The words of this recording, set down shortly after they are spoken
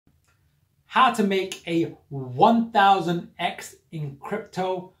how to make a 1000x in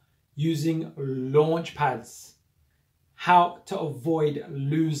crypto using Launchpads. How to avoid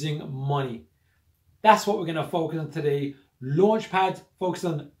losing money. That's what we're going to focus on today. Launchpads focus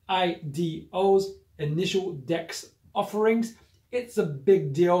on IDOs, initial DEX offerings. It's a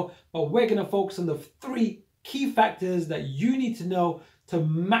big deal, but we're going to focus on the 3 key factors that you need to know to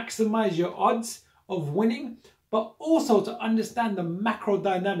maximize your odds of winning, but also to understand the macro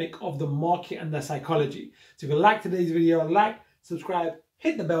dynamic of the market and the psychology. So if you like today's video, like, subscribe,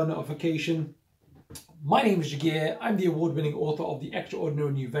 hit the bell notification. My name is Jagir. I'm the award-winning author of The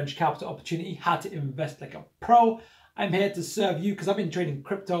Extraordinary New Venture Capital Opportunity, How to Invest Like a Pro. I'm here to serve you because I've been trading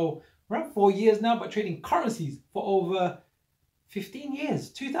crypto around 4 years now, but trading currencies for over 15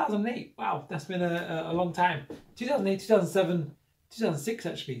 years. 2008. Wow, that's been a long time. 2008, 2007, 2006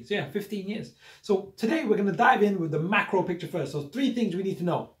 actually. So yeah, 15 years. So today we're going to dive in with the macro picture first. So 3 things we need to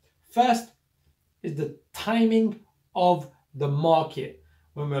know. First is the timing of the market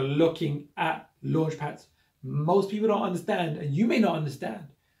when we're looking at Launchpads. Most people don't understand, and you may not understand,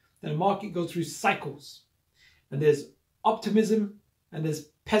 that the market goes through cycles. And there's optimism, and there's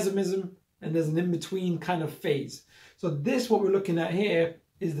pessimism, and there's an in-between kind of phase. So this, what we're looking at here,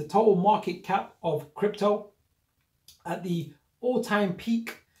 is the total market cap of crypto at the all-time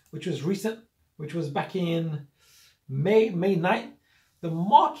peak, which was recent, which was back in May 9th. The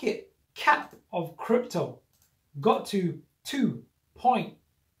market cap of crypto got to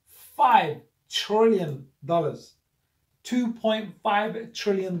 $2.5 trillion. $2.5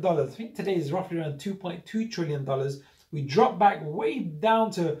 trillion. I think today is roughly around $2.2 trillion. We dropped back way down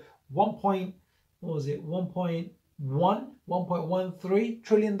to 1.13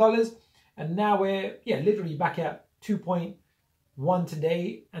 trillion dollars, and now we're literally back at 2.1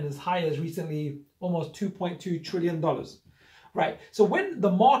 today, and as high as recently almost 2.2 trillion dollars. Right, so when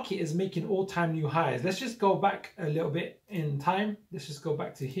the market is making all-time new highs, let's just go back a little bit in time. Let's just go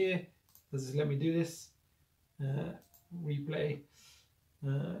back to here. Does this let me do this? Replay.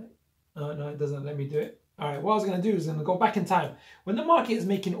 No, it doesn't let me do it. All right, what I was going to do is I'm going to go back in time. When the market is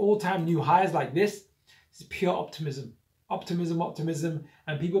making all-time new highs like this, it's pure optimism. Optimism,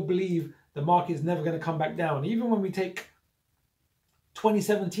 and people believe the market is never going to come back down. Even when we take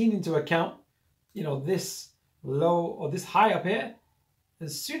 2017 into account, you know, this low or this high up here,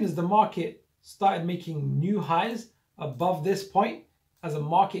 as soon as the market started making new highs above this point as a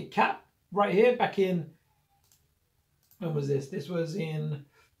market cap right here back in, when was this? This was in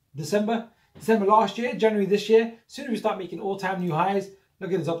December last year, January this year. As soon as we start making all-time new highs,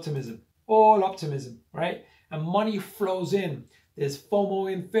 look at this optimism. All optimism, right? And money flows in. There's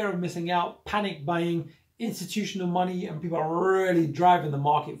FOMO in, fear of missing out, panic buying, institutional money, and people are really driving the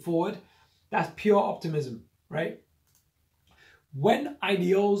market forward. That's pure optimism, right? When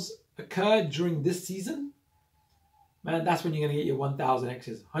IDOs occur during this season, man, that's when you're going to get your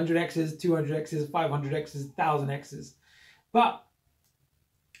 1000Xs, 100Xs, 200Xs, 500Xs, 1000Xs. But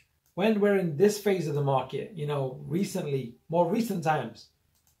when we're in this phase of the market, you know, recently, more recent times,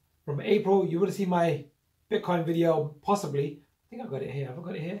 from April, you would have seen my Bitcoin video, possibly. I think I got it here. Have I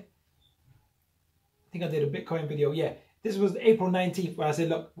got it here? I think I did a Bitcoin video. Yeah, this was April 19th where I said,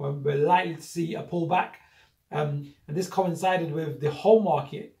 look, we're likely to see a pullback. And this coincided with the whole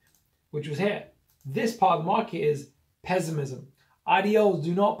market, which was here. This part of the market is pessimism. IDOs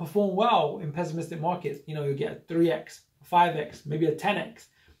do not perform well in pessimistic markets. You know, you get a 3x, 5x, maybe a 10x.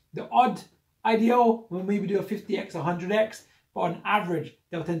 The odd IDO will maybe do a 50x, 100x, but on average,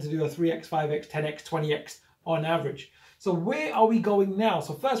 they'll tend to do a 3x, 5x, 10x, 20x on average. So where are we going now?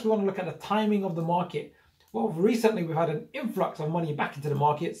 So first, we want to look at the timing of the market. Well, recently, we've had an influx of money back into the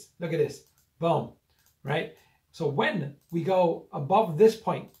markets. Look at this. Boom. Right? So when we go above this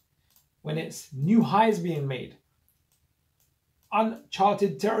point, when it's new highs being made,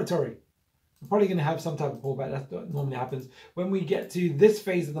 uncharted territory, we're probably going to have some type of pullback. That's what normally happens. When we get to this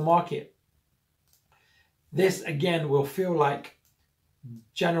phase of the market, this again will feel like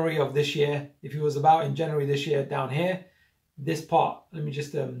January of this year. If it was about in January this year down here, this part, let me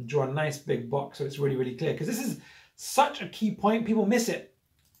just draw a nice big box so it's really, really clear. Because this is such a key point. People miss it.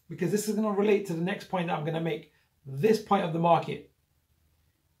 Because this is going to relate to the next point that I'm going to make. This point of the market.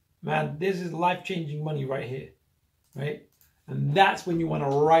 Man, this is life-changing money right here. Right? And that's when you want to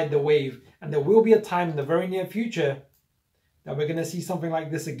ride the wave. And there will be a time in the very near future that we're going to see something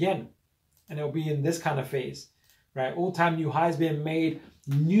like this again. And it'll be in this kind of phase. Right? All-time new highs being made.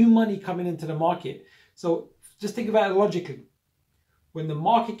 New money coming into the market. So just think about it logically. When the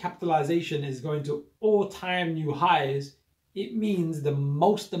market capitalization is going to all-time new highs, it means the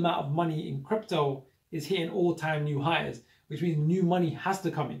most amount of money in crypto is hitting all-time new highs, which means new money has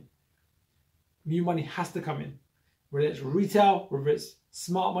to come in. new money has to come in. Whether it's retail, whether it's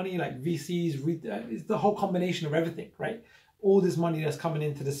smart money like VCs, it's the whole combination of everything, right? All this money that's coming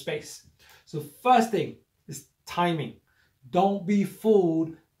into the space. So first thing is timing. Don't be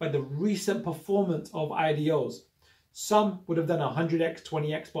fooled by the recent performance of IDOs. Some would have done 100x,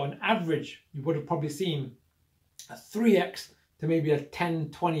 20x, but on average, you would have probably seen a 3x to maybe a 10,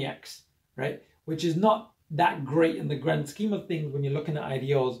 20x, right? Which is not that great in the grand scheme of things when you're looking at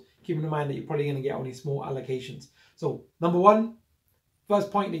IDOs, keeping in mind that you're probably going to get only small allocations. So number one,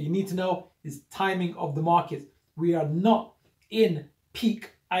 first point that you need to know is timing of the market. We are not in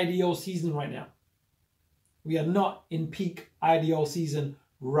peak IDO season right now. We are not in peak IDO season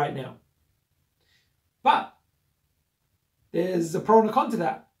right now. But there's a pro and a con to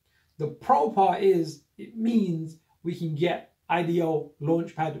that. The pro part is it means we can get IDO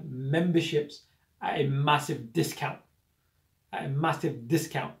Launchpad memberships at a massive discount. At a massive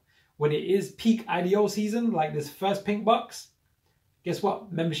discount. When it is peak IDO season, like this first pink box, guess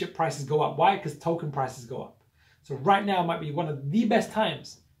what? Membership prices go up. Why? Because token prices go up. So right now might be one of the best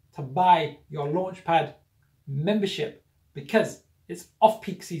times to buy your Launchpad membership because it's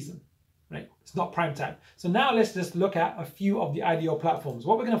off-peak season, right? It's not prime time. So now let's just look at a few of the IDO platforms.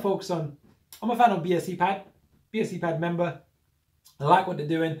 What we're going to focus on, I'm a fan of BSC Pad, BSC Pad member. I like what they're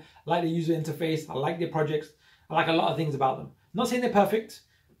doing. I like the user interface. I like their projects. I like a lot of things about them. I'm not saying they're perfect,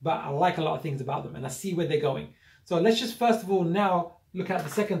 but I like a lot of things about them and I see where they're going. So let's just first of all now look at the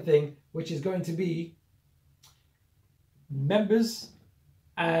second thing, which is going to be members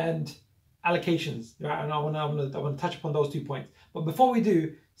and allocations, right? And I want to touch upon those 2 points. But before we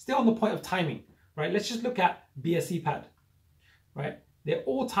do, still on the point of timing, right? Let's just look at BSC Pad, right? Their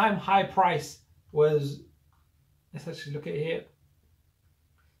all-time high price was, let's actually look at it here,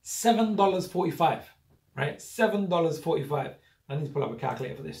 $7.45, right? $7.45. I need to pull up a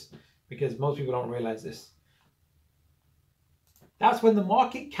calculator for this because most people don't realize this. That's when the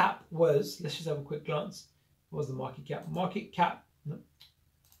market cap was, let's just have a quick glance. What was the market cap? Market cap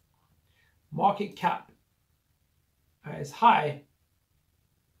at its high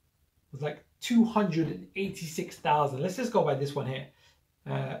was like 286,000. Let's just go by this one here.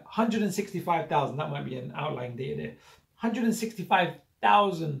 165,000. That might be an outlying data there. 165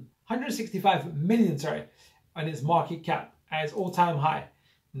 million, sorry, on its market cap at its all-time high.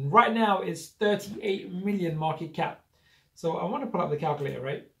 And right now it's 38 million market cap. So I want to pull up the calculator,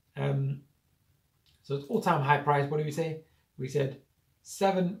 right? So it's all-time high price. What did we say? We said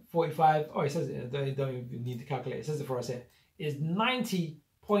 745. Oh, it says it. I don't even need to calculate. It says it for us here. Is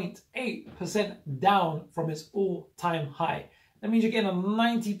 90.8% down from its all-time high. That means you're getting a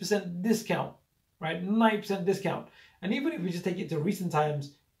 90% discount, right? 90% discount. And even if we just take it to recent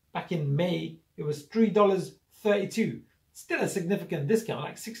times, back in May, it was $3.32. Still a significant discount,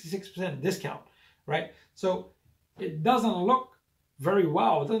 like 66% discount, right? So it doesn't look very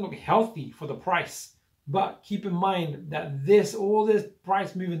well. It doesn't look healthy for the price. But keep in mind that all this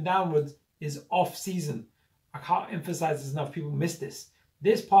price moving downwards is off season. I can't emphasize this enough. People miss this.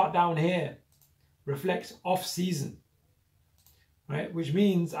 This part down here reflects off season, right? Which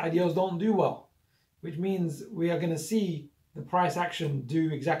means IDOs don't do well. Which means we are going to see the price action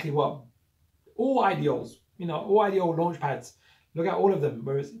do exactly what all IDOs, all IDO launchpads. Look at all of them,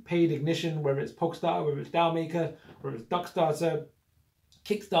 whether it's Paid Ignition, whether it's Pokestarter, whether it's DAOmaker, whether it's Duckstarter,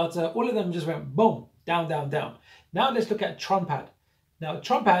 Kickstarter, all of them just went boom, down, down, down. Now let's look at Tronpad. Now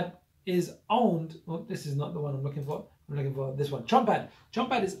Tronpad is owned, well, this is not the one I'm looking for. I'm looking for this one, Tronpad.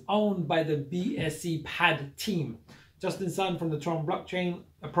 Tronpad is owned by the BSC Pad team. Justin Sun from the Tron blockchain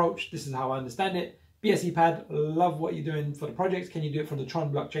approach, this is how I understand it. BSC Pad, love what you're doing for the projects. Can you do it for the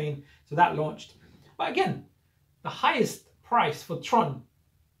Tron blockchain? So that launched. But again, the highest price for Tron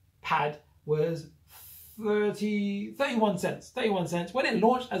Pad was 31 cents. 31 cents. When it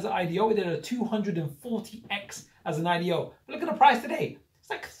launched as an IDO, it did a 240x as an IDO. But look at the price today. It's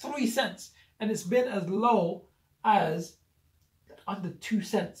like 3 cents. And it's been as low as under 2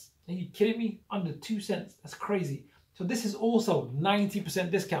 cents. Are you kidding me? Under 2 cents. That's crazy. So this is also 90%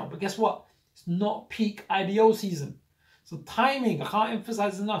 discount. But guess what? It's not peak IDO season. So timing, I can't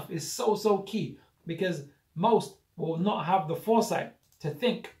emphasize enough, is so key, because most will not have the foresight to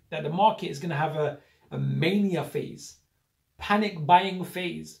think that the market is going to have a mania phase, panic buying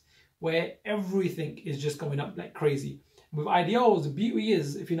phase, where everything is just going up like crazy. With IDOs, the beauty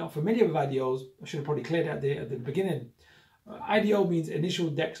is, if you're not familiar with IDOs, I should have probably cleared that at the beginning. IDO means initial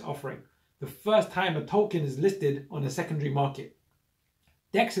DEX offering. The first time a token is listed on a secondary market.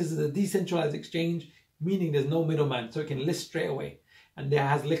 DEX is a decentralized exchange, meaning there's no middleman, so it can list straight away. And there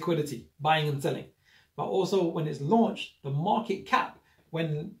has liquidity, buying and selling. But also when it's launched, the market cap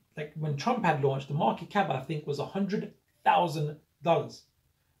when Trump had launched, the market cap I think was $100,000,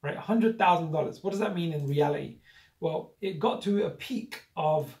 right? $100,000. What does that mean in reality? Well, it got to a peak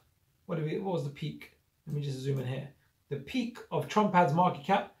of what was the peak? Let me just zoom in here. The peak of Trump's market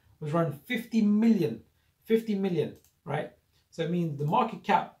cap was around 50 million, right? So it means the market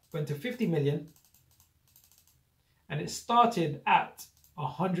cap went to 50 million, and it started at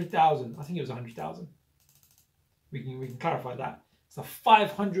 100,000. I think it was 100,000. We can clarify that. It's a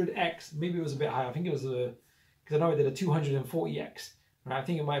 500x. Maybe it was a bit higher. I think it was because I know it did a 240x. Right? I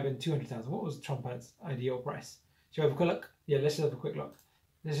think it might have been 200,000. What was Trump's IDO price? Shall we have a quick look? Yeah, let's just have a quick look.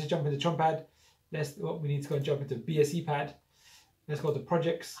 Let's just jump into Trumpad. We need to go and jump into BSC Pad. Let's go to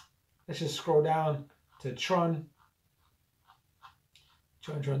projects. Let's just scroll down to Tron.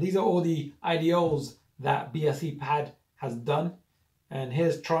 Tron. These are all the IDOs that BSC Pad has done. And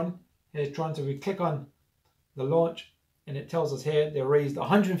here's Tron. So we click on the launch, and it tells us here they raised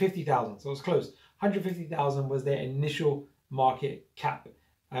 150,000. So it's close. 150,000 was their initial market cap.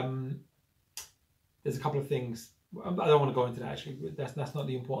 There's a couple of things. I don't want to go into that actually. That's not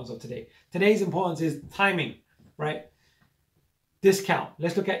the importance of today. Today's importance is timing, right? Discount.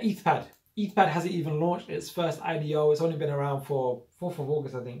 Let's look at ETHPad. ETHPad hasn't even launched its first IDO. It's only been around for 4th of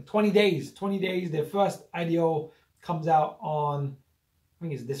August, I think. 20 days. 20 days. Their first IDO comes out on, I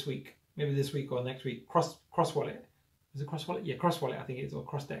think it's this week. Maybe this week or next week. Cross Wallet. Is it Cross Wallet? Yeah, Cross Wallet I think it is, or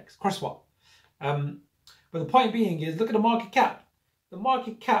CrossDex. CrossSwap. But the point being is, look at the market cap. The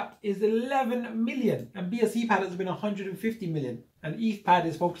market cap is 11 million, and BSC Pad has been 150 million, and ETHPad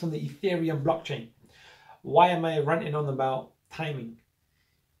is focused on the Ethereum blockchain. Why am I ranting on about timing?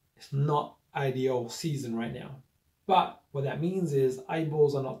 It's not ideal season right now, but what that means is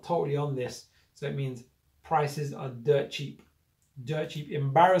eyeballs are not totally on this, so it means prices are dirt cheap,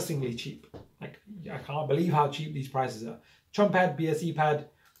 embarrassingly cheap. Like, I can't believe how cheap these prices are. Trumpad, BSC Pad,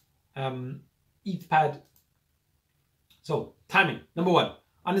 ETHPad. So timing, number one,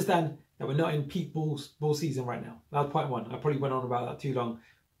 understand that we're not in peak bull season right now. That's point one. I probably went on about that too long,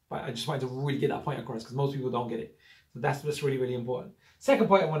 but I just wanted to really get that point across because most people don't get it. So that's really, really important. Second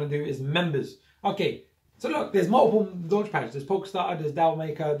point I want to do is members. Okay, so look, there's multiple Launchpads. There's PokerStarter, there's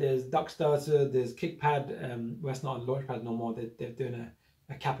DAOmaker, there's Duckstarter, there's Kickpad. Well, it's not on Launchpad no more. They're doing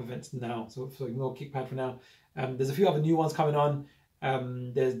a cap event now, so ignore Kickpad for now. There's a few other new ones coming on.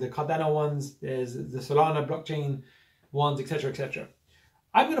 There's the Cardano ones, there's the Solana blockchain ones, etc., etc.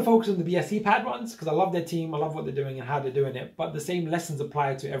 I'm going to focus on the BSC Pad ones because I love their team, I love what they're doing and how they're doing it, but the same lessons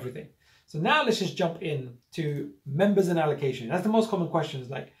apply to everything. So now let's just jump in to members and allocation. That's the most common questions,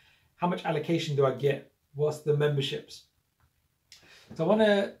 like how much allocation do I get? What's the memberships? So I want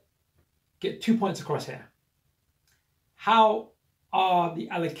to get 2 points across here. How are the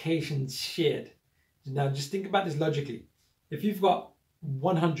allocations shared? Now just think about this logically. If you've got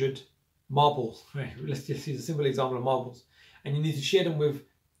 100 marbles, right? Let's just use a simple example of marbles, and you need to share them with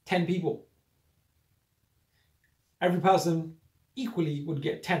 10 people. Every person equally would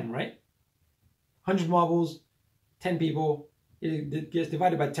get 10, right? 100 marbles, 10 people, it gets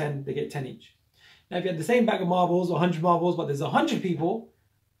divided by 10, they get 10 each. Now if you had the same bag of marbles or 100 marbles, but there's 100 people,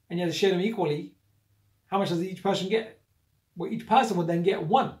 and you have to share them equally, how much does each person get? Well, each person would then get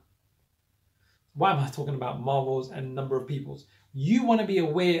 1. Why am I talking about marbles and number of peoples? You want to be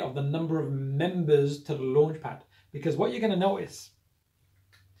aware of the number of members to the Launchpad, because what you're going to notice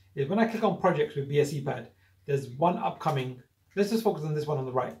is when I click on projects with BSC Pad, there's one upcoming. Let's just focus on this one on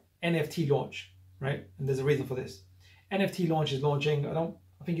the right, NFT launch, right? And there's a reason for this. NFT launch is launching. I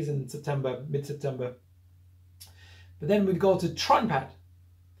think it's in September, mid-September. But then we go to Trumpad,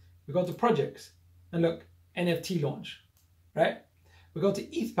 we go to projects, and look, NFT launch, right? We go to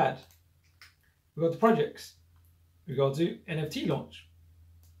ETHPad, we go to projects, we go to NFT launch.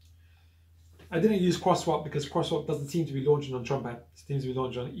 I didn't use CrossSwap because CrossSwap doesn't seem to be launching on Trumpad. It seems to be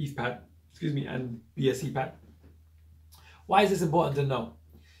launching on ETHPad, and BSC Pad. Why is this important to know?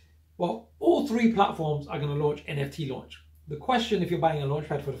 Well, all 3 platforms are going to launch NFT launch. The question, if you're buying a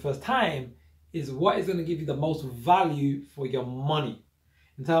Launchpad for the first time, is what is going to give you the most value for your money?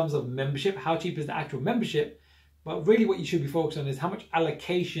 In terms of membership, how cheap is the actual membership? But really what you should be focused on is how much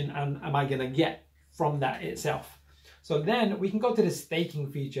allocation am I going to get from that itself. So then we can go to the staking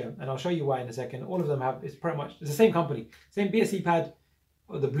feature, and I'll show you why in a second. All of them have, it's the same company, same BSC Pad,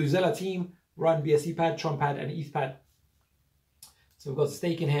 or the Bluezilla team run BSC Pad, Trumpad, and ETHPad. So we've got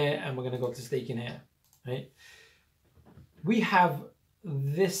staking here, and we're going to go to staking here, right? We have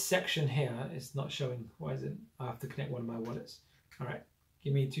this section here. It's not showing. Why is it? I have to connect one of my wallets. All right,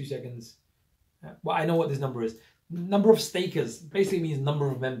 give me 2 seconds. Well, I know what this number is. Number of stakers basically means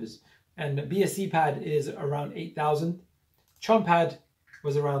number of members. And BSC Pad is around 8,000. Trumpad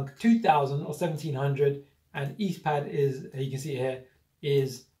was around 2,000 or 1,700, and ETHPad is, you can see it here,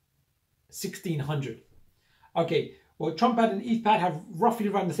 is 1,600. Okay, well, TrumpPad and ETHPad have roughly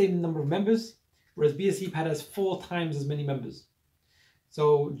around the same number of members, whereas BSC Pad has 4 times as many members.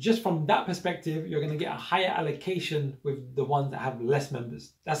 So just from that perspective, you're going to get a higher allocation with the ones that have less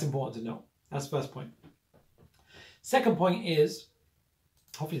members. That's important to know. That's the first point. Second point is,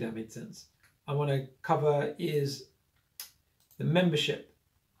 hopefully that made sense, I want to cover is the membership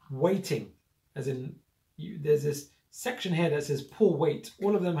weighting, as in there's this section here that says pull weight.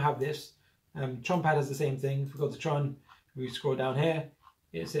 All of them have this. TronPad has the same thing. If we go to Tron, we scroll down here,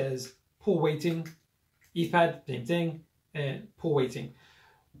 it says pull weighting. ETHPad, same thing, and pull weighting.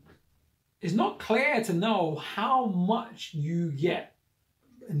 It's not clear to know how much you get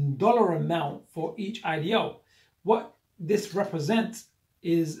in dollar amount for each IDO. What this represents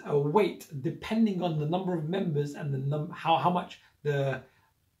is a weight depending on the number of members and the how much the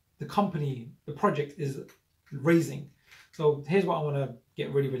company, the project is raising. So here's what I want to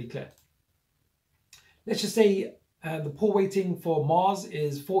get really clear. Let's just say the pull weighting for Mars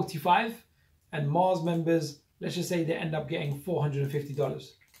is 45, and Mars members, let's just say they end up getting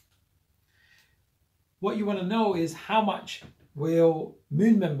 $450. What you want to know is how much will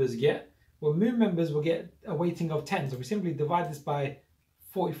Moon members get? Well, Moon members will get a weighting of 10. So we simply divide this by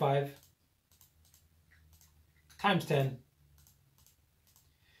 45 times 10.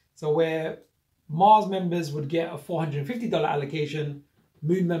 So where Mars members would get a $450 allocation,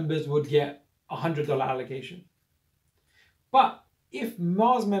 Moon members would get a $100 allocation. But if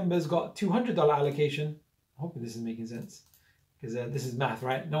Mars members got $200 allocation, I hope this is making sense, because this is math,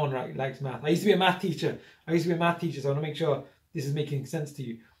 right? No one likes math. I used to be a math teacher. So I want to make sure this is making sense to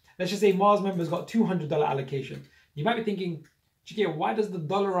you. Let's just say Mars members got $200 allocation. You might be thinking, Chikir, why does the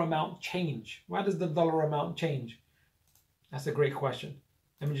dollar amount change? Why does the dollar amount change? That's a great question.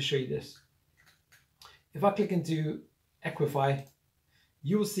 Let me just show you this. If I click into Equify,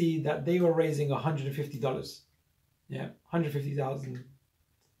 you will see that they were raising $150. Yeah, $150,000.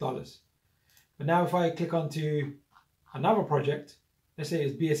 But now if I click onto another project, let's say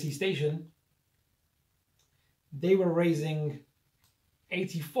it's BSC Station, they were raising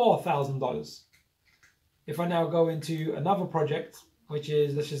 $84,000. If I now go into another project, which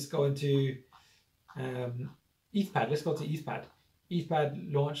is, let's just go into ETHPad. Let's go to ETHPad.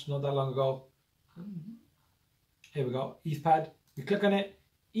 ETHPad launched not that long ago. Here we go, ETHPad. We click on it.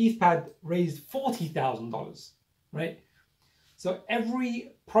 ETHPad raised $40,000, right? So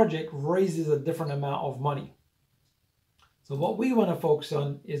every project raises a different amount of money. So what we want to focus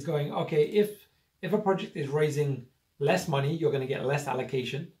on is going, okay, if a project is raising less money, you're going to get less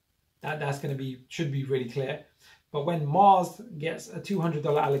allocation. That's going to be, should be really clear. But when Mars gets a $200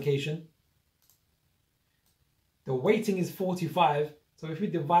 allocation, the weighting is 45. So if we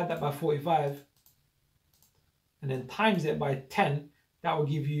divide that by 45 and then times it by 10, that will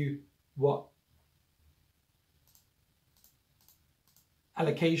give you what?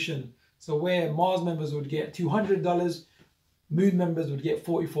 Allocation. So where Mars members would get $200, Moon members would get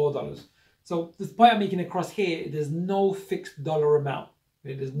 $44. So the point I'm making across here, there's no fixed dollar amount.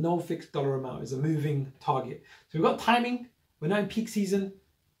 There's no fixed dollar amount. It's a moving target. So we've got timing. We're not in peak season.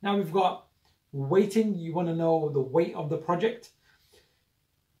 Now we've got weighting. You want to know the weight of the project.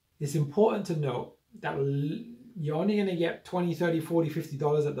 It's important to know that you're only going to get $20, $30, $40,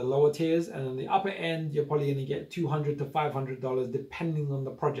 $50 at the lower tiers. And on the upper end, you're probably going to get $200 to $500 depending on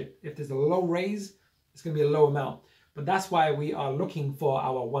the project. If there's a low raise, it's going to be a low amount. But that's why we are looking for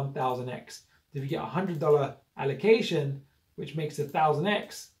our 1000x. If you get a $100 allocation, which makes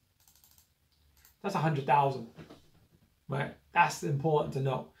 1000x, that's 100,000, right? That's important to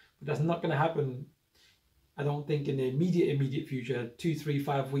know. But that's not going to happen, I don't think, in the immediate future, 2, 3,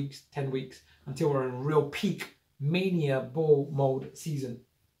 5 weeks, 10 weeks, until we're in real peak mania bull mode season.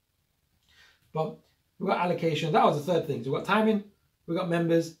 But we've got allocation. That was the third thing. So we've got timing, we've got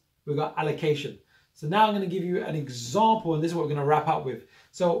members, we've got allocation. So now I'm going to give you an example, and this is what we're going to wrap up with.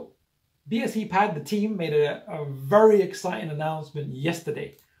 So BSC Pad, the team, made a very exciting announcement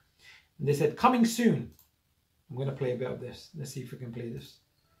yesterday. And they said, coming soon. I'm going to play a bit of this. Let's see if we can play this.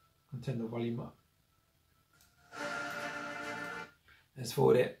 I'll turn the volume up. Let's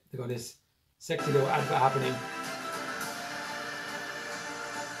forward it. They've got this sexy little advert happening.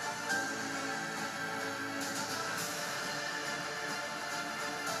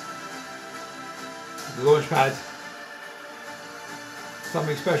 The Launchpad.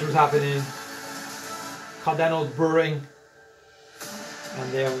 Something special is happening. Cardano's brewing.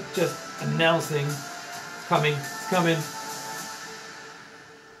 And they're just announcing it's coming, it's coming.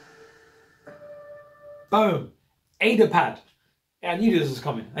 Boom. AdaPad. I knew this was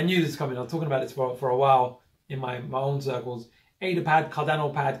coming. I knew this was coming. I was talking about this for a while in my own circles. ADA pad,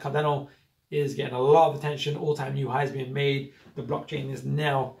 Cardano is getting a lot of attention. All-time new highs being made. The blockchain is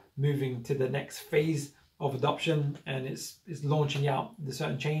now moving to the next phase of adoption, and it's launching out the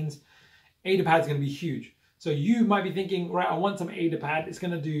certain chains. ADA pad is going to be huge. So you might be thinking, right, I want some ADA pad. It's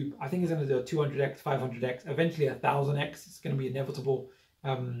going to do, I think it's going to do a 200x, 500x, eventually 1000x. It's going to be inevitable.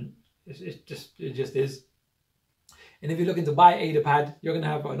 It just is. And if you're looking to buy ADA pad, you're going to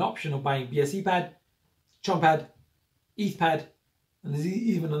have an option of buying BSC Pad, Chomp Pad, ETH Pad, and there's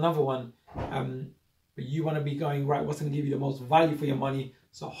even another one. But you want to be going, right, what's going to give you the most value for your money?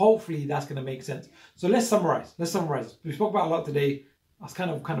 So hopefully that's going to make sense. So let's summarize. We spoke about a lot today. I was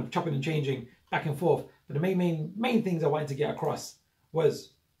kind of chopping and changing back and forth. But the main things I wanted to get across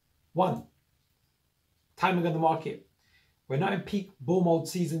was, one, timing of the market. We're not in peak bull mode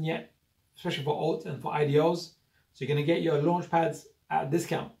season yet, especially for alt and for IDOs. So you're going to get your Launchpads at a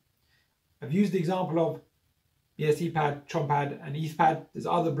discount. I've used the example of BSC Pad, Chomp Pad, and ETH Pad. There's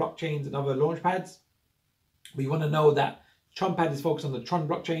other blockchains and other Launchpads. But you want to know that Chomp Pad is focused on the Tron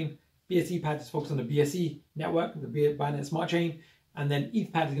blockchain, BSC Pad is focused on the BSC network, the Binance Smart Chain, and then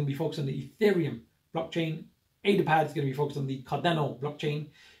ETH Pad is going to be focused on the Ethereum blockchain. ADA Pad is going to be focused on the Cardano blockchain.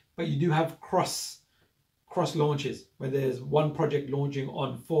 But you do have cross launches where there's one project launching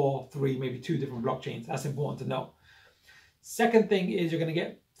on 4, 3, maybe 2 different blockchains. That's important to know. Second thing is you're going to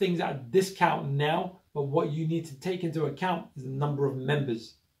get things at a discount now, but what you need to take into account is the number of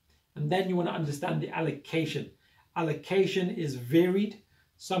members. And then you want to understand the allocation. Allocation is varied.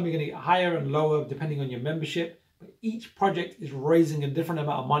 Some are going to get higher and lower depending on your membership, but each project is raising a different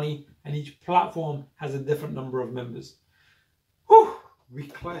amount of money and each platform has a different number of members. Whew, we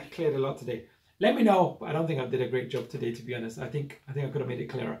cleared a lot today. Let me know. I don't think I did a great job today, to be honest. I think I could have made it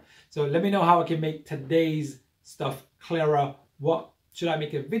clearer. So let me know how I can make today's stuff clearer. What should I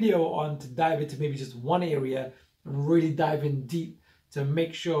make a video on to dive into maybe just one area and really dive in deep to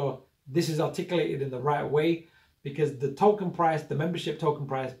make sure this is articulated in the right way? Because the token price, the membership token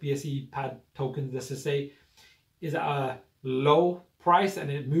price, BSC Pad tokens, let's just say, is at a low price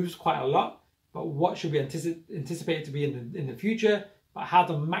and it moves quite a lot. But what should we anticipate to be in the future? But how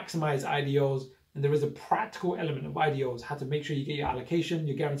to maximize IDOs. And there is a practical element of IDOs, how to make sure you get your allocation,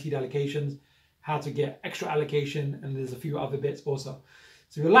 your guaranteed allocations, how to get extra allocation, and there's a few other bits also.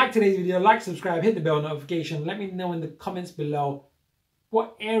 So if you like today's video, like, subscribe, hit the bell notification. Let me know in the comments below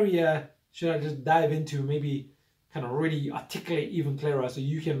what area should I just dive into, maybe kind of really articulate even clearer so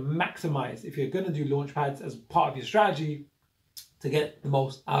you can maximize, if you're going to do Launchpads as part of your strategy, to get the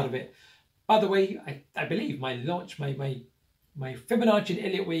most out of it. By the way, I believe my Fibonacci and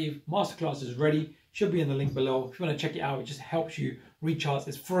Elliott Wave Masterclass is ready. Should be in the link below. If you want to check it out, it just helps you read charts.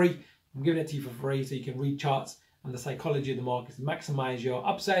 It's free. I'm giving it to you for free so you can read charts and the psychology of the markets, maximize your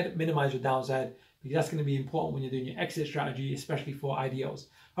upside, minimize your downside, because that's going to be important when you're doing your exit strategy, especially for IDOs.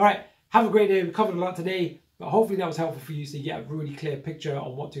 All right, have a great day. We covered a lot today, but hopefully that was helpful for you so you get a really clear picture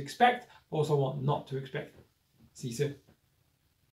on what to expect, also what not to expect. See you soon.